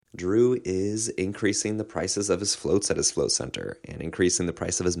Drew is increasing the prices of his floats at his float center and increasing the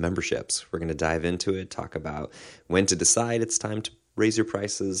price of his memberships. We're going to dive into it, talk about when to decide it's time to raise your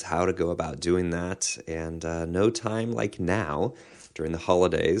prices, how to go about doing that, and no time like now during the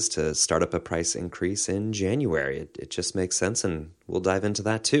holidays to start up a price increase in January. It just makes sense, and we'll dive into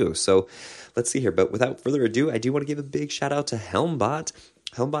that too. So let's see here. But without further ado, I do want to give a big shout out to Helmbot.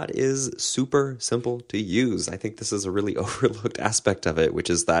 Helmbot is super simple to use. I think this is a really overlooked aspect of it, which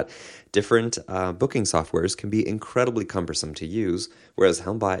is that different booking softwares can be incredibly cumbersome to use, whereas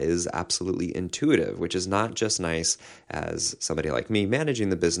Helmbot is absolutely intuitive, which is not just nice as somebody like me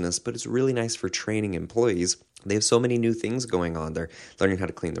managing the business, but it's really nice for training employees. They have so many new things going on. They're learning how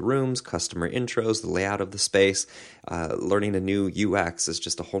to clean the rooms, customer intros, the layout of the space. Learning a new UX is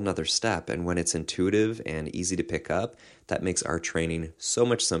just a whole nother step. And when it's intuitive and easy to pick up, that makes our training so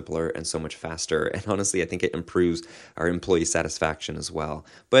much simpler and so much faster. And honestly, I think it improves our employee satisfaction as well.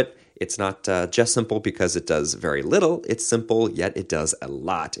 But it's not just simple because it does very little. It's simple, yet it does a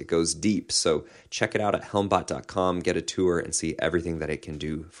lot. It goes deep. So check it out at helmbot.com, get a tour, and see everything that it can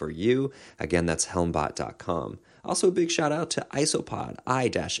do for you. Again, that's helmbot.com. Also, a big shout out to Isopod,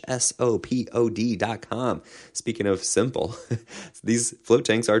 i-sopod.com. Speaking of simple, these float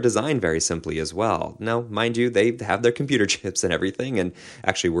tanks are designed very simply as well. Now, mind you, they have their computer chips and everything, and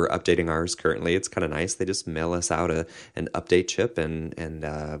actually we're updating ours currently. It's kind of nice. They just mail us out an update chip and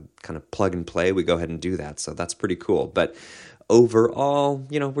kind of plug and play. We go ahead and do that, so that's pretty cool. But overall,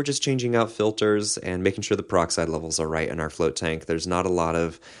 we're just changing out filters and making sure the peroxide levels are right in our float tank. There's not a lot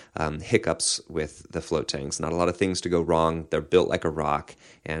of hiccups with the float tanks, not a lot of things to go wrong. They're built like a rock.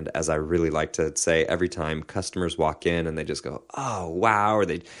 And as I really like to say, every time customers walk in and they just go, oh, wow, or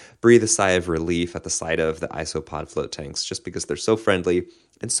they breathe a sigh of relief at the sight of the Isopod float tanks, just because they're so friendly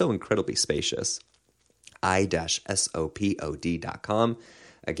and so incredibly spacious. i-sopod.com.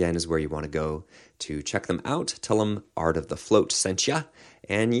 Again, is where you want to go to check them out. Tell them Art of the Float sent ya.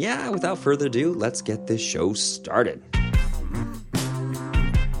 And yeah, without further ado, let's get this show started.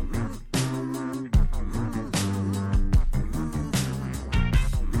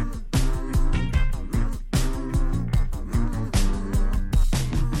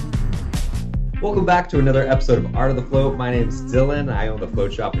 Welcome back to another episode of Art of the Float. My name's Dylan. I own the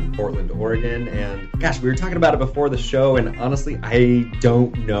float shop in Portland, Oregon. And gosh, we were talking about it before the show, and honestly, I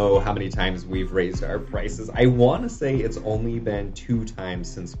don't know how many times we've raised our prices. I want to say it's only been 2 times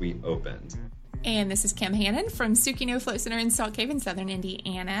since we opened. And this is Kim Hannon from Tsukino Float Center in Salt Cave in Southern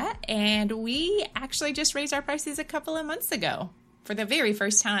Indiana. And we actually just raised our prices a couple of months ago for the very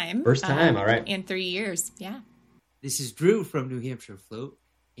first time. First time, all right. In 3 years, yeah. This is Drew from New Hampshire Float.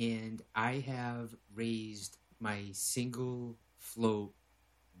 And I have raised my single float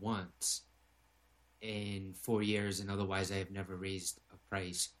once in 4 years, and otherwise I have never raised a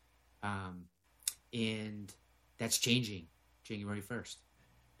price. And that's changing January 1st.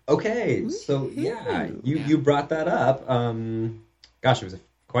 Okay, so yeah, you brought that up. Gosh, it was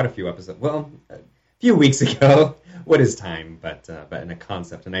quite a few episodes. Well, a few weeks ago. What is time? But in a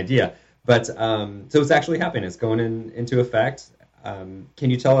concept, an idea. But so it's actually happening. It's going into effect. Can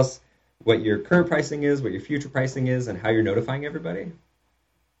you tell us what your current pricing is, what your future pricing is, and how you're notifying everybody?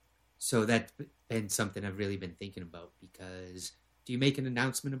 So that's been something I've really been thinking about, because do you make an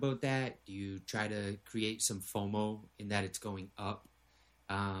announcement about that? Do you try to create some FOMO in that it's going up?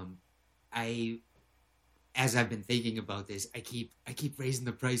 As I've been thinking about this, I keep raising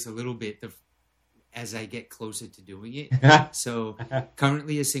the price a little bit as I get closer to doing it. So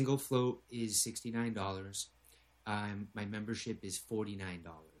currently a single float is $69. My membership is $49.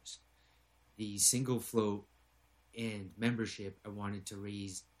 The single float and membership, I wanted to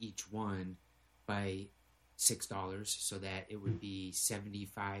raise each one by $6 so that it would be $75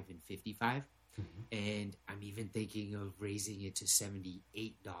 and $55. Mm-hmm. And I'm even thinking of raising it to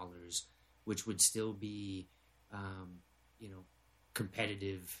 $78, which would still be,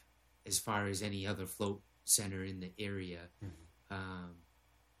 competitive as far as any other float center in the area. Mm-hmm.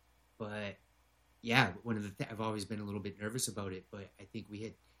 But yeah, one of the I've always been a little bit nervous about it, but I think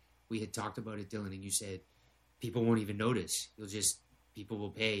we had talked about it, Dylan, and you said people won't even notice. People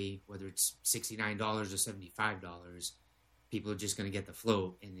will pay, whether it's $69 or $75. People are just going to get the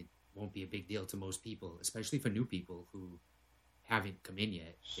float, and it won't be a big deal to most people, especially for new people who haven't come in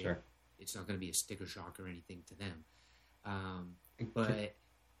yet. Sure. It's not going to be a sticker shock or anything to them. But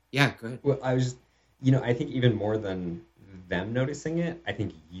yeah, go ahead. Well, I think even more than them noticing it, I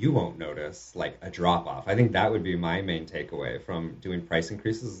think you won't notice like a drop off. I think that would be my main takeaway from doing price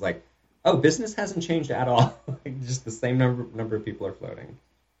increases, is like, oh, business hasn't changed at all. Like, just the same number of people are floating.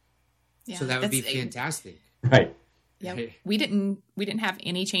 Yeah, so that would be fantastic. Right. Yeah, Right. we didn't have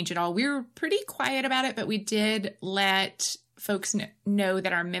any change at all. We were pretty quiet about it, but we did let folks know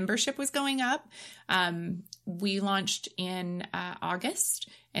that our membership was going up. We launched in August,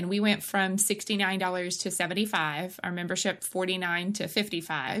 and we went from $69 to $75. Our membership $49 to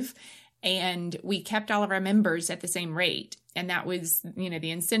 $55, and we kept all of our members at the same rate. And that was,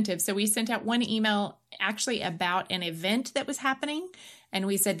 the incentive. So we sent out one email actually about an event that was happening. And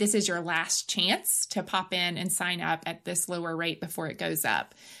we said, this is your last chance to pop in and sign up at this lower rate before it goes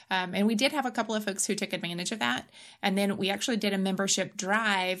up. And we did have a couple of folks who took advantage of that. And then we actually did a membership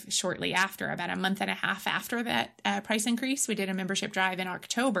drive shortly after, about a month and a half after that price increase. We did a membership drive in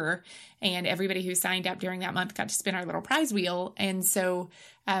October, and everybody who signed up during that month got to spin our little prize wheel. And so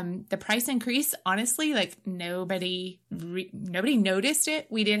the price increase, honestly, like nobody noticed it.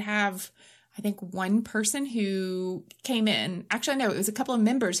 We did have, I think, one person who came in. Actually, no, it was a couple of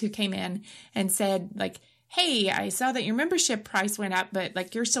members who came in and said, like, hey, I saw that your membership price went up, but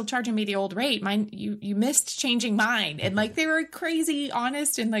like you're still charging me the old rate. Mine, you missed changing mine. And like they were crazy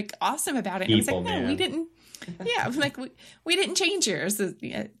honest and like awesome about it. And I was like, no, we didn't. Yeah, like we didn't change yours. So,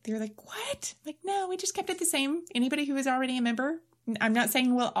 yeah, they were like, what? Like, no, we just kept it the same. Anybody who was already a member. I'm not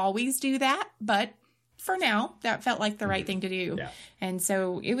saying we'll always do that, but for now, that felt like the right thing to do. Yeah. And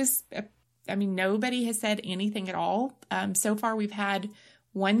so it was. Nobody has said anything at all. So far, we've had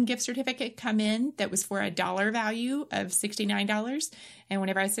one gift certificate come in that was for a dollar value of $69. And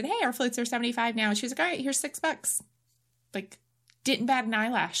whenever I said, hey, our floats are $75 now, she was like, all right, here's $6. Like, didn't bat an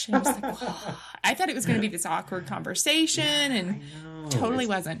eyelash. And I was like, whoa. I thought it was going to be this awkward conversation, and totally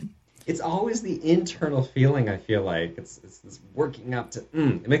wasn't. It's always the internal feeling, I feel like. It's this working up to,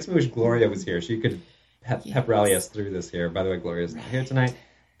 It makes me wish Gloria was here. She could pep rally us through this here. By the way, Gloria's not here tonight.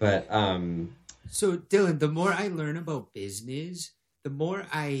 But so Dylan, the more I learn about business, the more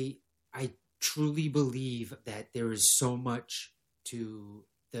I truly believe that there is so much to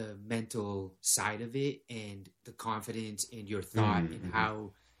the mental side of it, and the confidence and your thought and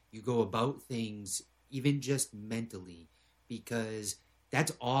how you go about things, even just mentally, because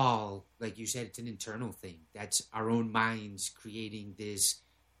that's all, like you said, it's an internal thing. That's our own minds creating this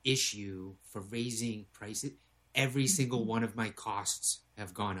issue for raising prices. Every single one of my costs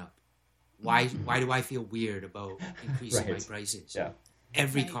have gone up. Why do I feel weird about increasing my prices? Yeah.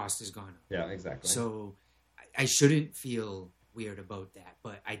 Every cost has gone up. Yeah, exactly. So I shouldn't feel weird about that,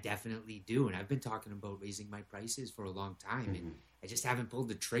 but I definitely do. And I've been talking about raising my prices for a long time, and I just haven't pulled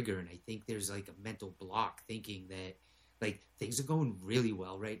the trigger. And I think there's like a mental block thinking that like things are going really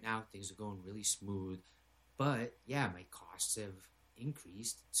well right now. Things are going really smooth. But yeah, my costs have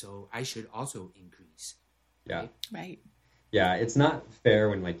increased, so I should also increase. Yeah. Right. Yeah, it's not fair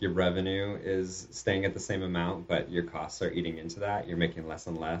when like your revenue is staying at the same amount, but your costs are eating into that. You're making less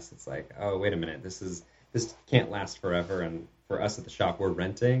and less. It's like, oh, wait a minute, this can't last forever. And for us at the shop, we're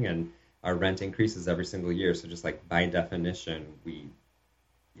renting, and our rent increases every single year. So just like by definition, we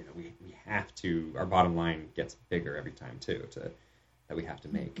have to. Our bottom line gets bigger every time too. That we have to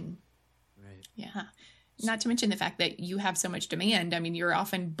make. Right. Yeah. Not to mention the fact that you have so much demand. I mean, you're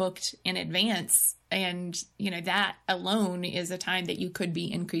often booked in advance, and that alone is a time that you could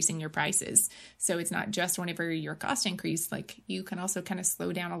be increasing your prices. So it's not just whenever your cost increase, like you can also kind of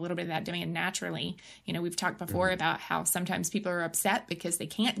slow down a little bit of that demand naturally. We've talked before about how sometimes people are upset because they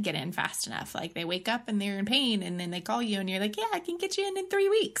can't get in fast enough. Like they wake up and they're in pain, and then they call you and you're like, yeah, I can get you in 3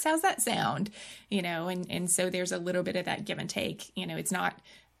 weeks. How's that sound? And so there's a little bit of that give and take. It's not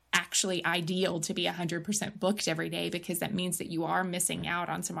actually ideal to be 100% booked every day, because that means that you are missing out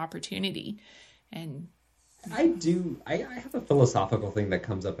on some opportunity. And I have a philosophical thing that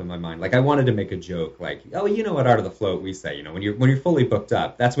comes up in my mind. Like I wanted to make a joke, like, oh, at Art of the Float we say, when you're fully booked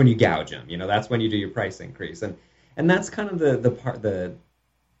up, that's when you gouge them. That's when you do your price increase, and that's kind of the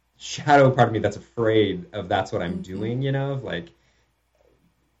shadow part of me that's afraid of that's what I'm doing. Of like,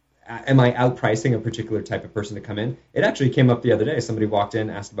 am I outpricing a particular type of person to come in? It actually came up the other day. Somebody walked in,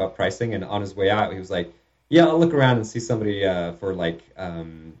 asked about pricing, and on his way out, he was like, yeah, I'll look around and see somebody for like, I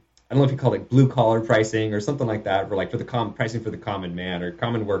don't know if he called it blue collar pricing or something like that, or like for the pricing for the common man or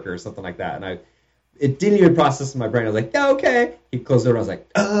common worker or something like that. And it didn't even process in my brain. I was like, yeah, okay. He closed the door and I was like,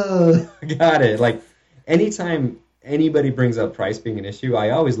 oh, got it. Like anytime anybody brings up price being an issue, I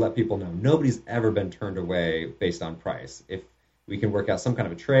always let people know nobody's ever been turned away based on price. If we can work out some kind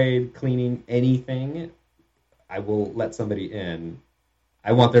of a trade, cleaning, anything, I will let somebody in.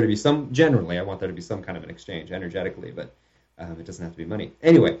 I want there to be some kind of an exchange energetically, but it doesn't have to be money.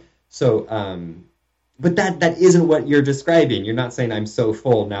 Anyway, so, but that isn't what you're describing. You're not saying I'm so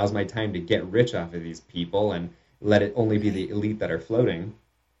full, now's my time to get rich off of these people and let it only be the elite that are floating.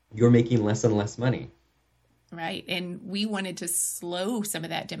 You're making less and less money. Right. And we wanted to slow some of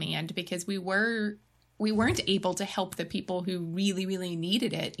that demand because we weren't able to help the people who really, really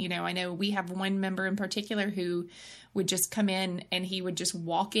needed it. You know, I know we have one member in particular who would just come in and he would just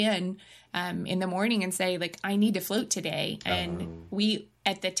walk in the morning and say, like, I need to float today. And we,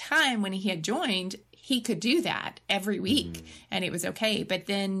 at the time when he had joined, he could do that every week and it was okay. But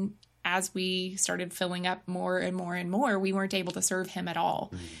then as we started filling up more and more and more, we weren't able to serve him at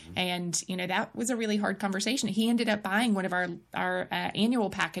all. And, you know, that was a really hard conversation. He ended up buying one of our annual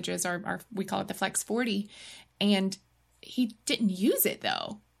packages, we call it the Flex 40, and he didn't use it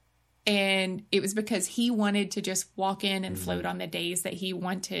though. And it was because he wanted to just walk in and float on the days that he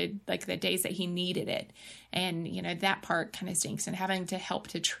wanted, like the days that he needed it. And, you know, that part kind of stinks, and having to help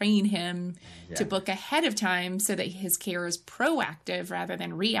to train him to book ahead of time so that his care is proactive rather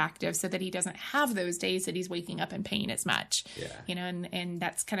than reactive, so that he doesn't have those days that he's waking up in pain as much, you know, and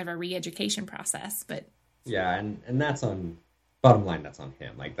that's kind of a re-education process. But and that's on, bottom line, that's on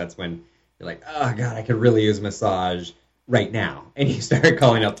him. Like, that's when you're like, oh God, I could really use massage right now, and you start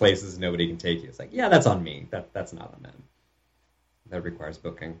calling up places nobody can take you. It's like, yeah, that's on me. That's not on them. That requires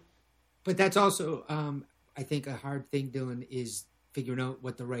booking. But that's also, I think, a hard thing, Dylan, is figuring out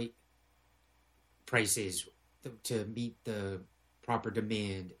what the right price is to meet the proper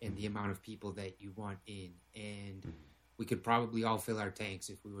demand and the amount of people that you want in. And we could probably all fill our tanks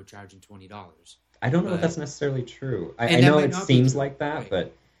if we were charging $20. I don't know if that's necessarily true. I know it seems like that, right.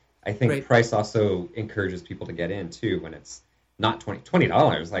 But I think price also encourages people to get in too when it's not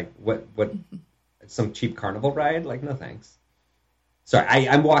 $20. Like what some cheap carnival ride? Like, no thanks. Sorry,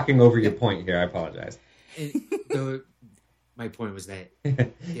 I'm walking over your point here. I apologize. My point was that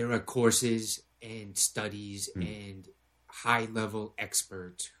there are courses and studies and high-level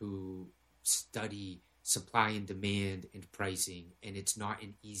experts who study supply and demand and pricing, and it's not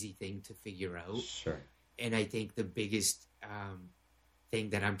an easy thing to figure out. Sure. And I think the biggest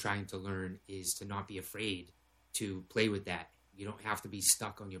thing that I'm trying to learn is to not be afraid to play with that. You don't have to be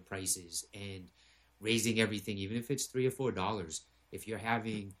stuck on your prices and raising everything, even if it's $3 or $4. If you're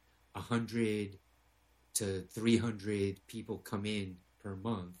having 100 to 300 people come in per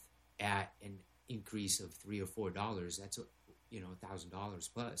month at an increase of $3 or $4, that's $1,000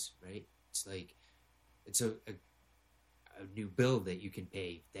 plus, right? It's like it's a new bill that you can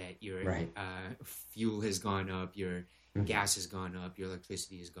pay. That your fuel has gone up, your gas has gone up, your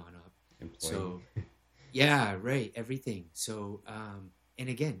electricity has gone up. So, yeah, right, everything. So, and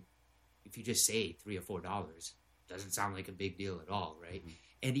again, if you just say $3 or $4, doesn't sound like a big deal at all, right?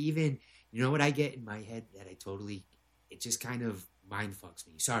 And even, you know what I get in my head that it just kind of mind fucks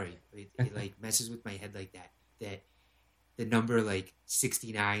me. Sorry, it like messes with my head like that. That the number like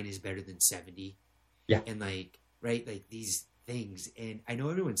 69 is better than 70. Yeah. And like, right, like these things. And I know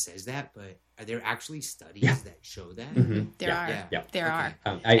everyone says that, but are there actually studies that show that? There are. Yeah. There are.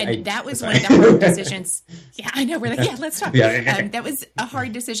 And that was one of the hard decisions. Yeah, I know. We're like, let's talk. That was a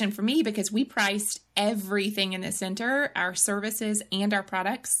hard decision for me because we priced everything in the center, our services and our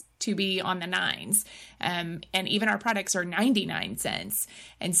products, to be on the nines. And even our products are 99 cents.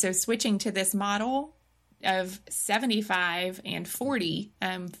 And so switching to this model of 75 and 40,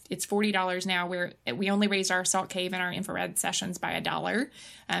 it's $40 now, where we only raised our Salt Cave and our infrared sessions by $1,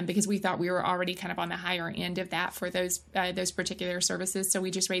 because we thought we were already kind of on the higher end of that for those particular services. So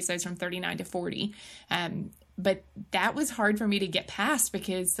we just raised those from 39 to 40. But that was hard for me to get past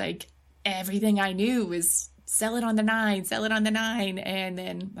because like everything I knew was sell it on the 9. And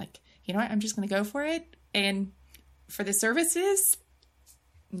then like, you know what, I'm just going to go for it. And for the services,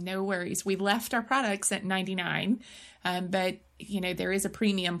 no worries. We left our products at 99, but you know, there is a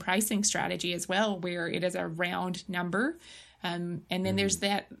premium pricing strategy as well, where it is a round number. And then there's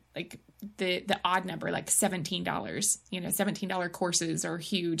that, like the odd number, like $17, you know, $17 courses are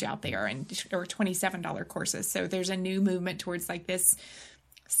huge out there, or $27 courses. So there's a new movement towards like this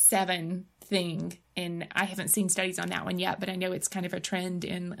 7 thing. And I haven't seen studies on that one yet, but I know it's kind of a trend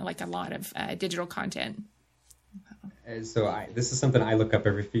in like a lot of digital content. So this is something I look up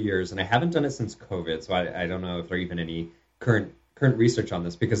every few years, and I haven't done it since COVID, so I don't know if there are even any current research on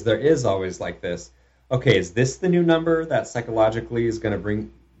this, because there is always like this, okay, is this the new number that psychologically is going to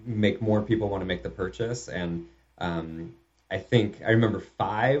make more people want to make the purchase? And I think, I remember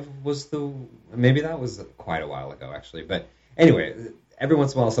 5 was maybe that was quite a while ago actually, but anyway, every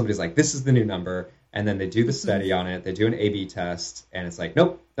once in a while somebody's like, this is the new number, and then they do the study on it, they do an A/B test, and it's like,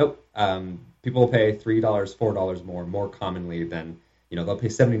 nope, people will pay $3, $4 more commonly than, you know, they'll pay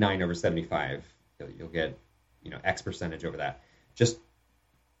 79 over 75. You'll get, you know, X percentage over that. Just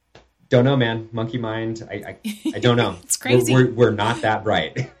don't know, man. Monkey mind. I don't know. It's crazy. We're not that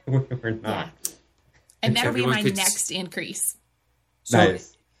bright. We're not. And that'll be Everyone my could next increase. So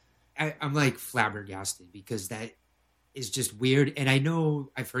Nice. I'm like flabbergasted because that is just weird. And I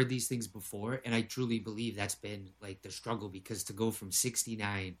know I've heard these things before, and I truly believe that's been like the struggle, because to go from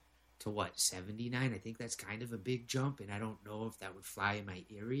 69 to what, 79, I think that's kind of a big jump, and I don't know if that would fly in my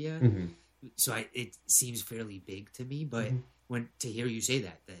area. Mhm. So it seems fairly big to me, but when to hear you say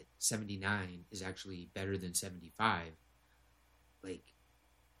that 79 is actually better than 75, like,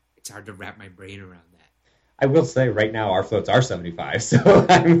 it's hard to wrap my brain around that. I will say right now our floats are 75, so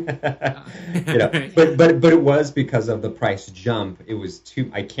I'm, Right. but it was because of the price jump. It was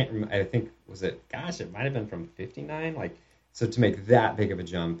too. I can't remember. I think was it. Gosh, it might have been from 59. Like, so to make that big of a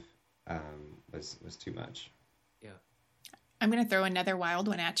jump was too much. Yeah. I'm going to throw another wild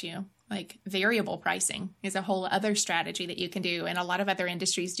one at you. Like, variable pricing is a whole other strategy that you can do, and a lot of other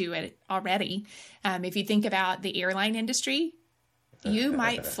industries do it already. If you think about the airline industry, you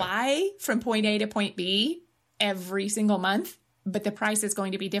might fly from point A to point B every single month, but the price is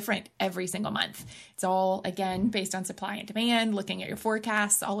going to be different every single month. It's all, again, based on supply and demand, looking at your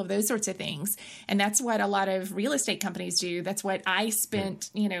forecasts, all of those sorts of things. And that's what a lot of real estate companies do. That's what I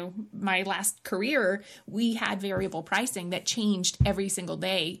spent, my last career, we had variable pricing that changed every single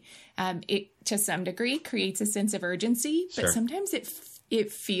day. It, to some degree, creates a sense of urgency, but Sure. sometimes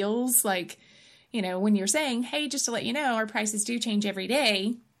it feels like, when you're saying, hey, just to let you know, our prices do change every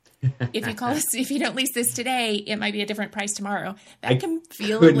day. If you call us, if you don't lease this today, it might be a different price tomorrow. That can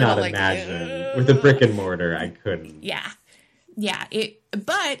feel a Could little not like, imagine with the brick and mortar. I couldn't. yeah.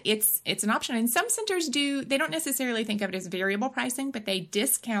 But it's an option. And some centers they don't necessarily think of it as variable pricing, but they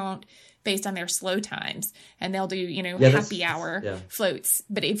discount based on their slow times, and they'll do, happy hour floats.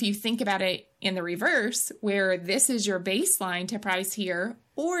 But if you think about it in the reverse, where this is your baseline to price here,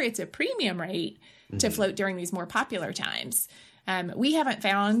 or it's a premium rate to float during these more popular times. We haven't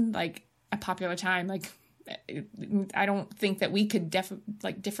found like a popular time. Like, I don't think that we could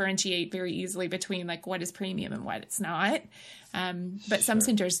differentiate very easily between like what is premium and what it's not. But some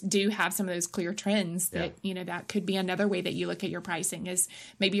centers do have some of those clear trends that, that could be another way that you look at your pricing is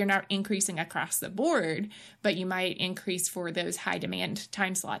maybe you're not increasing across the board, but you might increase for those high demand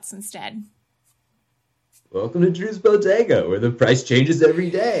time slots instead. Welcome to Drew's Bodega, where the price changes every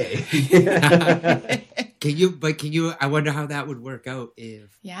day. Can you, I wonder how that would work out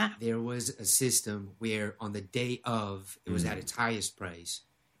if there was a system where on the day of it was at its highest price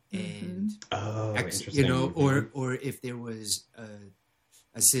and, interesting. or if there was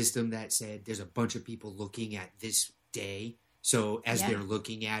a system that said there's a bunch of people looking at this day. So as they're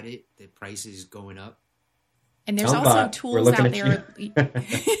looking at it, the price is going up. And there's also tools out there.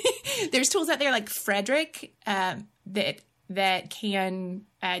 There's tools out there like Frederick that can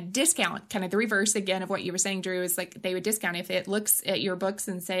discount, kind of the reverse again of what you were saying, Drew, is like they would discount if it looks at your books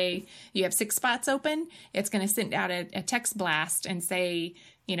and say you have 6 spots open, it's going to send out a text blast and say,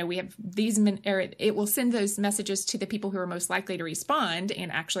 we have these, or it will send those messages to the people who are most likely to respond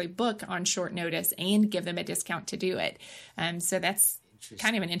and actually book on short notice and give them a discount to do it. So that's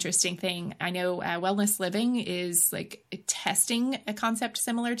kind of an interesting thing. I know Wellness Living is like testing a concept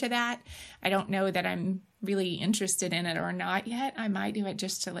similar to that. I don't know that I'm really interested in it or not yet. I might do it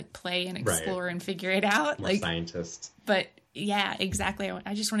just to like play and explore and figure it out. More scientist. But yeah, exactly.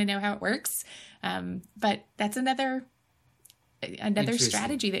 I just want to know how it works. But that's another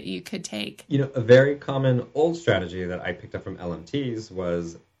strategy that you could take. A very common old strategy that I picked up from LMTs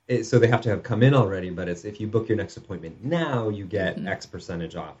was, so they have to have come in already, but it's if you book your next appointment now, you get X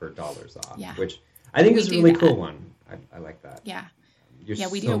percentage off or dollars off, which I think is a really cool one. I like that. Yeah.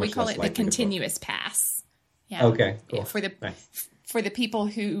 We do. We call it the continuous pass. Yeah. Okay, cool. For the people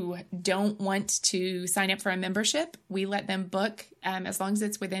who don't want to sign up for a membership, we let them book as long as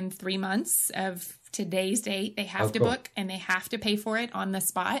it's within 3 months of today's date. They have to book and they have to pay for it on the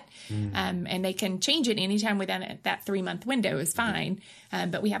spot. And they can change it anytime within that 3-month window is fine.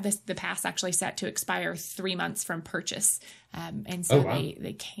 But we have the pass actually set to expire 3 months from purchase. And so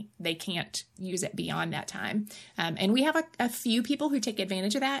they can't use it beyond that time. And we have a few people who take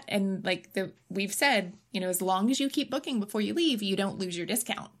advantage of that. And we've said, as long as you keep booking before you leave, you don't lose your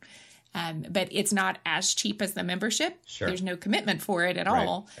discount. But it's not as cheap as the membership. Sure. There's no commitment for it at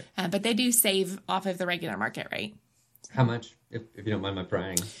all. But they do save off of the regular market rate. How much, if you don't mind my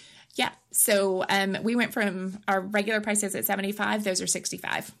prying? Yeah. So we went from our regular prices at $75. Those are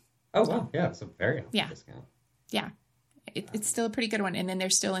 $65. Oh, wow. Yeah. It's a very healthy discount. Yeah. It's still a pretty good one. And then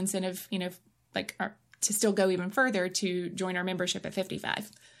there's still incentive, to still go even further to join our membership at $55.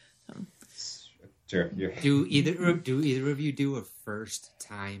 Sure. Do either of you do a first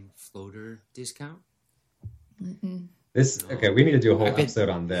time floater discount? Okay, we need to do a whole episode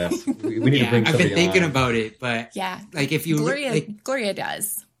on this. We need to bring somebody on. I've been thinking about it, but like if you Gloria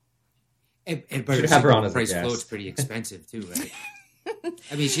does. And should have her on as a price guest. float's pretty expensive too, right?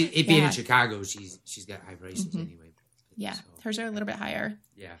 I mean, being in Chicago, she's got high prices anyway. Yeah, hers are a little bit higher.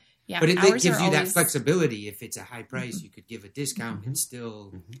 Yeah, but it gives you that flexibility. If it's a high price, you could give a discount and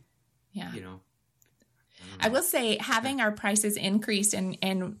still, you know. I will say having our prices increased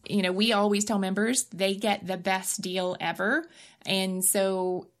and you know, we always tell members they get the best deal ever. And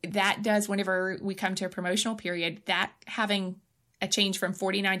so that does, whenever we come to a promotional period, that having a change from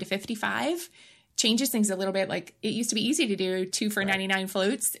 49 to 55 changes things a little bit. Like it used to be easy to do 2 for 99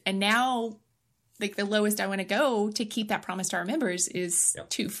 floats. And now like the lowest I want to go to keep that promise to our members is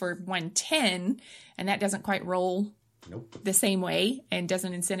 2 for 110. And that doesn't quite roll the same way and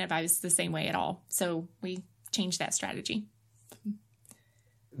doesn't incentivize the same way at all. So we changed that strategy.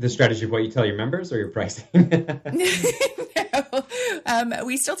 The strategy of what you tell your members or your pricing? No.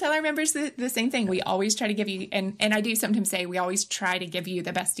 We still tell our members the same thing. We always try to give you, and I do sometimes say we always try to give you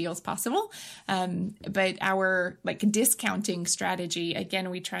the best deals possible. But our like discounting strategy, again,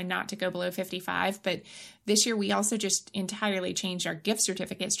 we try not to go below 55. But this year we also just entirely changed our gift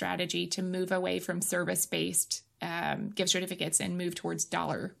certificate strategy to move away from service-based gift certificates and move towards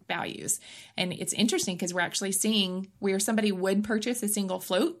dollar values. And it's interesting because we're actually seeing where somebody would purchase a single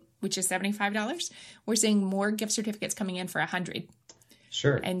float, which is $75, we're seeing more gift certificates coming in for $100.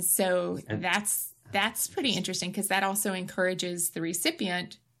 Sure. And so that's pretty interesting because that also encourages the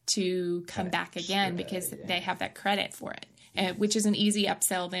recipient to come back again because they have that credit for it, which is an easy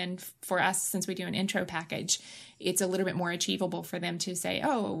upsell then for us since we do an intro package. It's a little bit more achievable for them to say,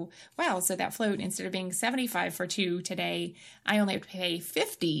 oh, wow, so that float, instead of being 75 for 2 today, I only have to pay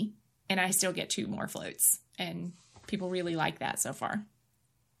 50 and I still get 2 more floats. And people really like that so far.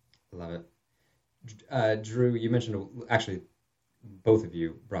 Love it. Drew, you mentioned, actually, both of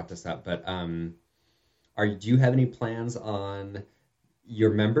you brought this up, but do you have any plans on your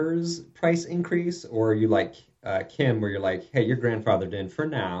members' price increase? Or are you like Kim, where you're like, hey, you're grandfathered in for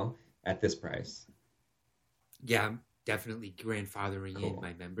now at this price? Yeah, I'm definitely grandfathering in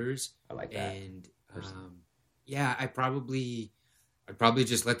my members. I like that. And I'd probably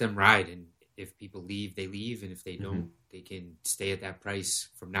just let them ride, and if people leave, they leave, and if they don't, they can stay at that price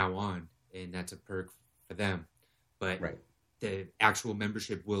from now on, and that's a perk for them. But the actual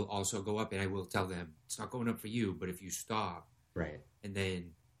membership will also go up, and I will tell them it's not going up for you, but if you stop and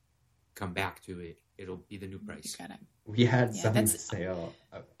then come back to it, it'll be the new price. We had some sale.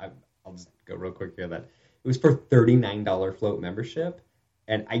 I'll just go real quick here that it was for $39 float membership.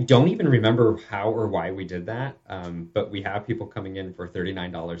 And I don't even remember how or why we did that. But we have people coming in for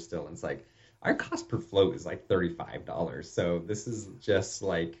 $39 still. And it's like, our cost per float is like $35. So this is just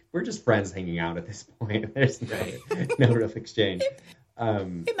like, we're just friends hanging out at this point. There's no real exchange.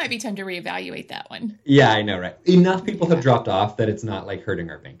 It might be time to reevaluate that one. Yeah, I know, right? Enough people have dropped off that it's not like hurting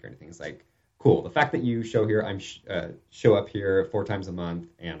our bank or anything. It's like, cool. The fact that you show here, show up here 4 times a month,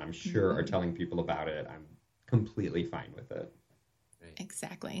 and I'm sure are telling people about it, I'm completely fine with it.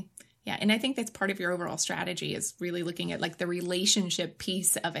 Exactly. Yeah. And I think that's part of your overall strategy is really looking at like the relationship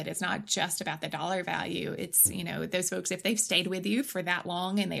piece of it. It's not just about the dollar value. It's, you know, those folks, if they've stayed with you for that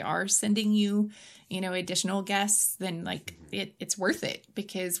long and they are sending you, you know, additional guests, then like it's worth it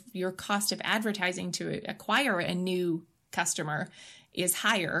because your cost of advertising to acquire a new customer is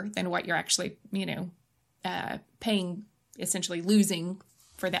higher than what you're actually, you know, paying, essentially losing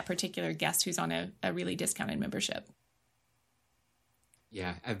for that particular guest who's on a really discounted membership.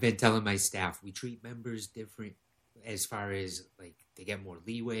 Yeah, I've been telling my staff we treat members different as far as like they get more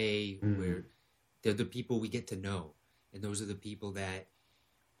leeway. Where they're the people we get to know, and those are the people that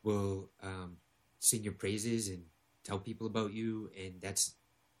will sing your praises and tell people about you. And that's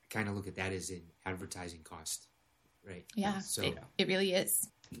I kind of look at that as an advertising cost, right? Yeah, so it really is.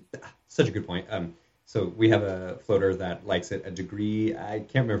 Such a good point. So we have a floater that likes it a degree. I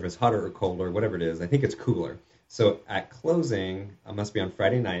can't remember if it's hotter or colder, whatever it is. I think it's cooler. So at closing, must be on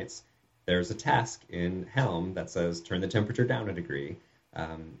Friday nights, there's a task in Helm that says turn the temperature down a degree.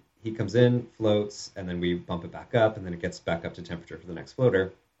 He comes in, floats, and then we bump it back up, and then it gets back up to temperature for the next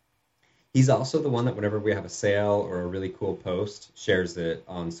floater. He's also the one that whenever we have a sale or a really cool post, shares it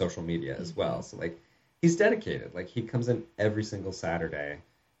on social media as well. So like he's dedicated. Like he comes in every single Saturday.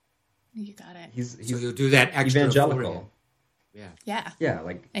 You got it. So you'll do that extra evangelical. Yeah. Yeah. Yeah,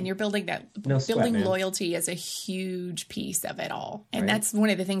 like And you're building that No sweat, building man. loyalty is a huge piece of it all. And Right. that's one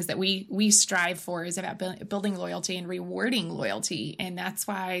of the things that we strive for is about building loyalty and rewarding loyalty. And that's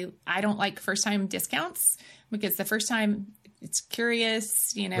why I don't like first time discounts, because the first time it's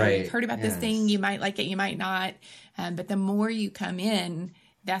curious, Right. you've heard about this Yes. thing, you might like it, you might not. But the more you come in,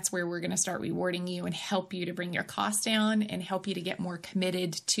 that's where we're going to start rewarding you and help you to bring your costs down and help you to get more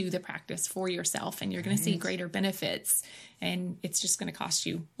committed to the practice for yourself. And you're going to see greater benefits, and it's just going to cost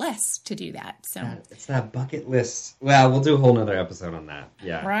you less to do that. So, it's that bucket list. Well, we'll do a whole nother episode on that.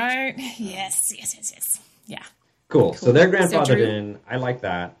 Yeah. right. Yes. Yeah. Cool. So they're So, grandfathered Drew? in. I like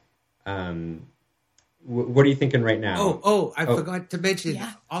that. What are you thinking right now? I forgot to mention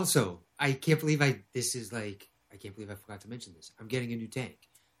Yeah. also. I can't believe I forgot to mention this. I'm getting a new tank.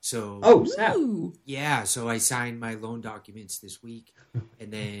 So Oh, snap. Ooh. yeah, so I signed my loan documents this week,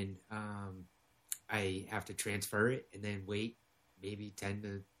 and then I have to transfer it, and then wait maybe 10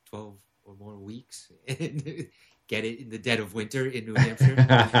 to 12 or more weeks, and get it in the dead of winter in New Hampshire.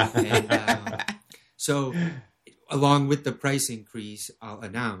 And so, along with the price increase, I'll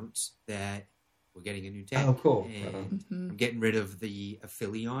announce that we're getting a new tank. Oh, cool. And Mhm. I'm getting rid of the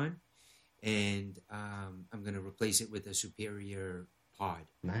Aphelion, and I'm going to replace it with a Superior pod.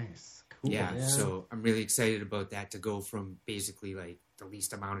 Nice. Cool. Yeah, so I'm really excited about that, to go from basically like the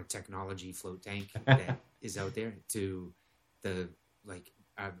least amount of technology float tank that is out there to the like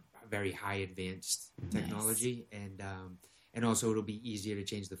very high advanced technology, and also it'll be easier to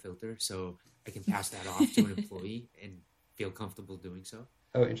change the filter, so I can pass that off to an employee and feel comfortable doing so.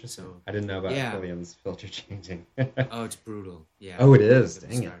 Oh, interesting. So, I didn't know about yeah. Williams filter changing. Oh, it's brutal. Yeah. Oh, it is? Get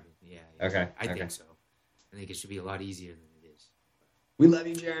Dang it. started. Yeah. Okay, I okay. think so. I think it should be a lot easier than it is. We love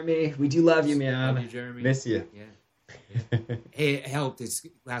you, Jeremy. We do love you, man. Love you, Jeremy. Miss you. Yeah. Hey, it helped. It's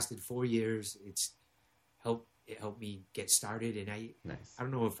lasted 4 years. It helped me get started, and I Nice.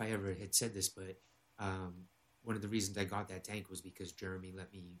 don't know if I ever had said this, but one of the reasons I got that tank was because Jeremy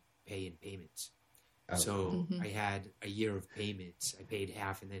let me pay in payments. Oh, So Mhm. I had a year of payments. I paid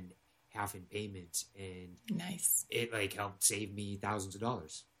half and then half in payments, and Nice. it like helped save me thousands of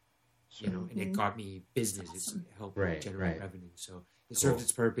dollars. Sure. You know, and it got me business. awesome. It helped Right, generate right. revenue. So it Cool. served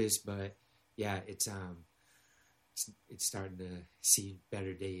its purpose, but yeah, it's starting to see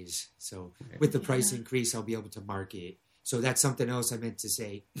better days. So with the price Yeah. increase, I'll be able to market. So that's something else I meant to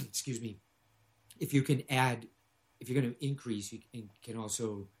say. Excuse me. If you're going to increase, you can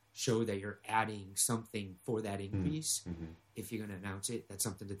also show that you're adding something for that increase. Mhm. If you're going to announce it, that's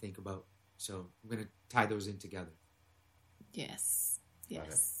something to think about. So I'm going to tie those in together. Yes. Love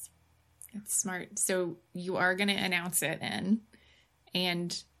Yes. That's smart. So you are going to announce it then.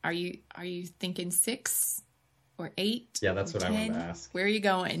 And are you thinking 6 or 8? Yeah, that's or what I wanted to 10? ask. Where are you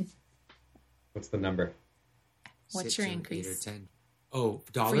going? What's the number? What's 6 your or 8 increase? or 10? Oh,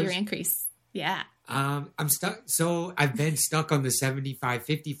 For dollars? your increase. Yeah. I'm stuck. So I've been stuck on the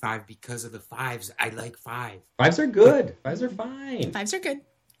 75-55 because of the 5s. I like 5. 5s are good. 5s are fine. 5s are good.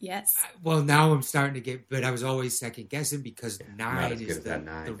 Yes. Well, now I'm starting to get, but I was always second guessing because not 9 as good is as that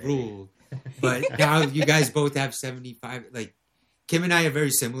 9, the baby. rule. But now you guys both have 75. Like Kim and I are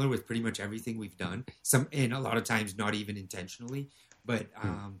very similar with pretty much everything we've done. And a lot of times not even intentionally. But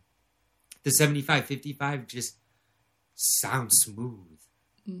the 75-55 just sounds smooth.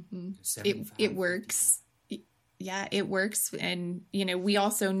 Mm-hmm. 75, It works. Yeah, it works. And, we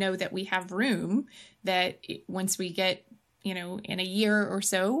also know that we have room that once we get, in a year or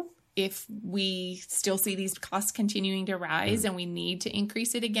so, if we still see these costs continuing to rise and we need to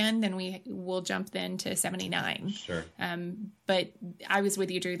increase it again, then we will jump then to 79. Sure. But I was with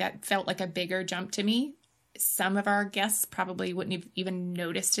you, Drew. That felt like a bigger jump to me. Some of our guests probably wouldn't have even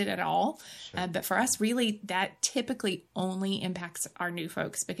noticed it at all. Sure. But for us, really, that typically only impacts our new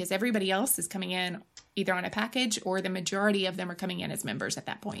folks because everybody else is coming in either on a package or the majority of them are coming in as members at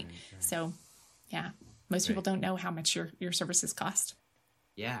that point. Right. So, yeah, most people don't know how much your services cost.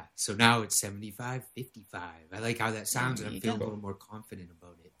 Yeah. So now it's 75-55. I like how that sounds, and There I'm you feeling go. a little more confident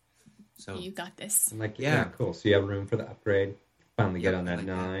about it. So You got this. I'm like, Yeah. yeah, cool. So you have room for the upgrade. Finally get Yep, on I that like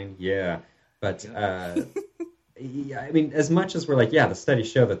that. 9. Yeah. But Yep. yeah, I mean, as much as we're like, yeah, the studies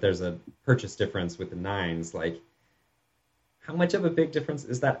show that there's a purchase difference with the 9s, like, how much of a big difference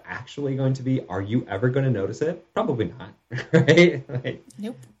is that actually going to be? Are you ever going to notice it? Probably not, right? Like,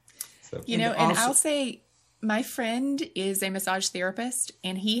 Nope. so And also- I'll say my friend is a massage therapist,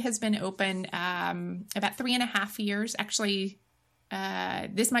 and he has been open about 3.5 years. Actually,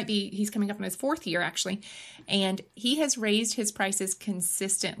 he's coming up on his 4th year, actually. And he has raised his prices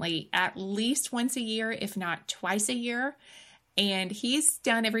consistently at least once a year, if not twice a year. And he's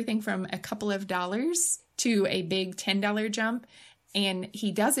done everything from a couple of dollars to a big $10 jump. And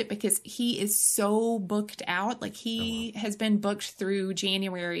he does it because he is so booked out. Like he has been booked through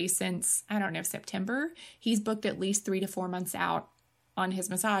January since, I don't know, September. He's booked at least 3 to 4 months out on his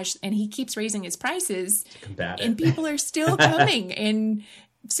massage, and he keeps raising his prices and people are still coming. And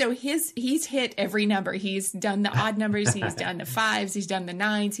so he's hit every number. He's done the odd numbers. He's done the 5s. He's done the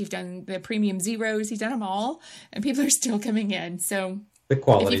 9s. He's done the premium 0s. He's done them all, and people are still coming in. So the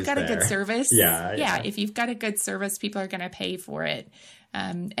quality. If you've got a good service, yeah. If you've got a good service, people are going to pay for it.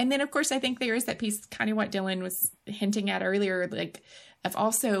 And then, of course, I think there is that piece, kind of what Dylan was hinting at earlier, like of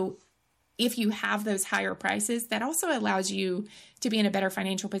also, if you have those higher prices, that also allows you to be in a better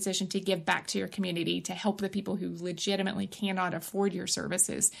financial position to give back to your community, to help the people who legitimately cannot afford your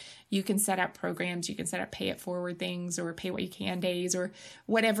services. You can set up programs, you can set up pay it forward things, or pay what you can days, or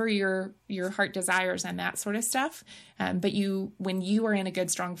whatever your heart desires and that sort of stuff. But when you are in a good,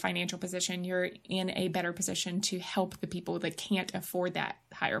 strong financial position, you're in a better position to help the people that can't afford that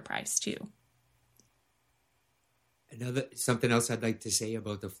higher price too. Something else I'd like to say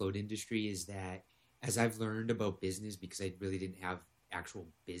about the float industry is that as I've learned about business, because I really didn't have actual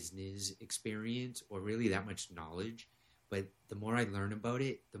business experience or really that much knowledge, but the more I learn about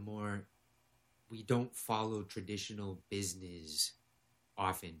it, the more we don't follow traditional business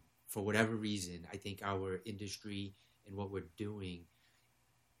often. For whatever reason, I think our industry and what we're doing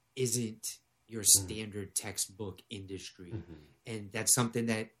isn't your standard textbook industry. And that's something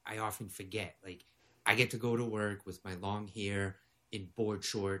that I often forget. Like, I get to go to work with my long hair in board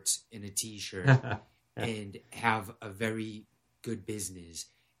shorts and a t-shirt and have a very good business.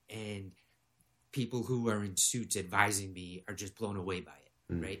 And people who are in suits advising me are just blown away by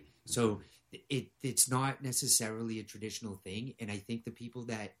it, right? So it's not necessarily a traditional thing. And I think the people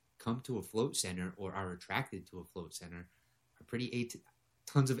that come to a float center or are attracted to a float center are pretty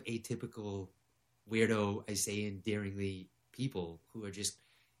tons of atypical, weirdo, I say endearingly, people who are just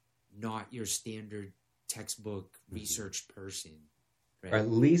not your standard textbook research person, right? Or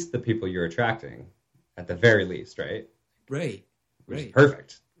at least the people you're attracting, at the very least, right? Right. Which is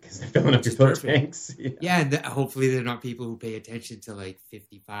perfect, because they're filling up your float tanks. Yeah, and hopefully they're not people who pay attention to like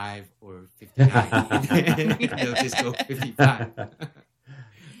 55 or 59. They'll just go 55.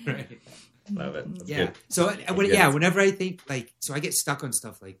 Right. Love it. That's yeah. good. So whenever I think so I get stuck on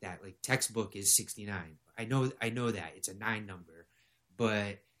stuff like that. Like textbook is 69. I know that it's a 9 number,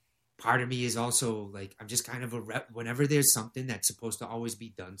 but part of me is also like, I'm just kind of a rep. Whenever there's something that's supposed to always be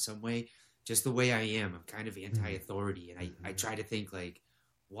done some way, just the way I am, I'm kind of anti-authority. And I try to think like,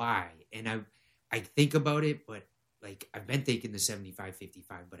 why? And I think about it, but like I've been thinking the 75-55,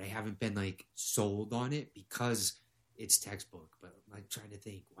 but I haven't been like sold on it because it's textbook. But I'm like trying to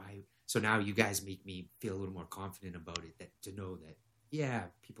think why. So now you guys make me feel a little more confident about it, that to know that, yeah,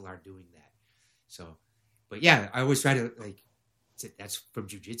 people are doing that. So, but yeah, I always try to like, that's from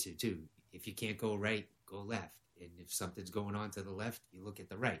jiu-jitsu too. If you can't go right, go left. And if something's going on to the left, you look at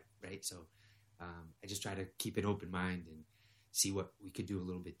the right, right? So I just try to keep an open mind and see what we could do a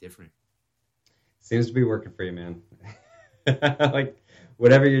little bit different. Seems to be working for you, man. Like,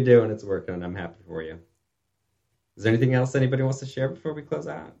 whatever you're doing, it's working, and I'm happy for you. Is there anything else anybody wants to share before we close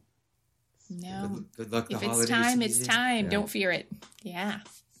out? No. Good luck. If it's time, season. It's time. Yeah. Don't fear it. Yeah.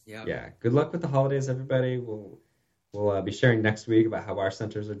 Yeah. Good luck with the holidays, everybody. We'll be sharing next week about how our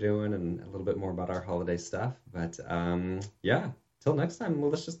centers are doing and a little bit more about our holiday stuff. But till next time,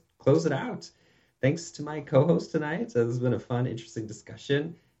 let's just close it out. Thanks to my co-host tonight. This has been a fun, interesting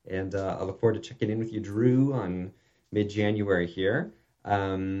discussion. And I look forward to checking in with you, Drew, on mid-January here.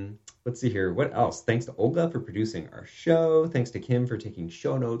 Let's see here. What else? Thanks to Olga for producing our show. Thanks to Kim for taking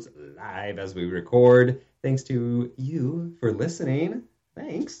show notes live as we record. Thanks to you for listening.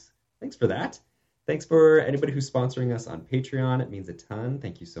 Thanks for that. Thanks for anybody who's sponsoring us on Patreon. It means a ton.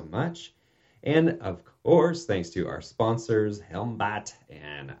 Thank you so much. And of course, thanks to our sponsors, Helmbot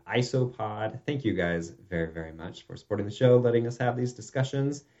and Isopod. Thank you guys very, very much for supporting the show, letting us have these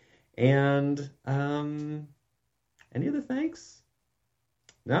discussions. And any other thanks?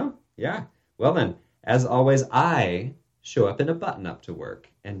 No? Yeah. Well then, as always, I show up in a button-up to work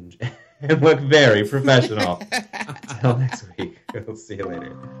and look very professional. Until next week. We'll see you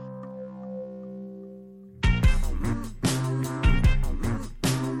later.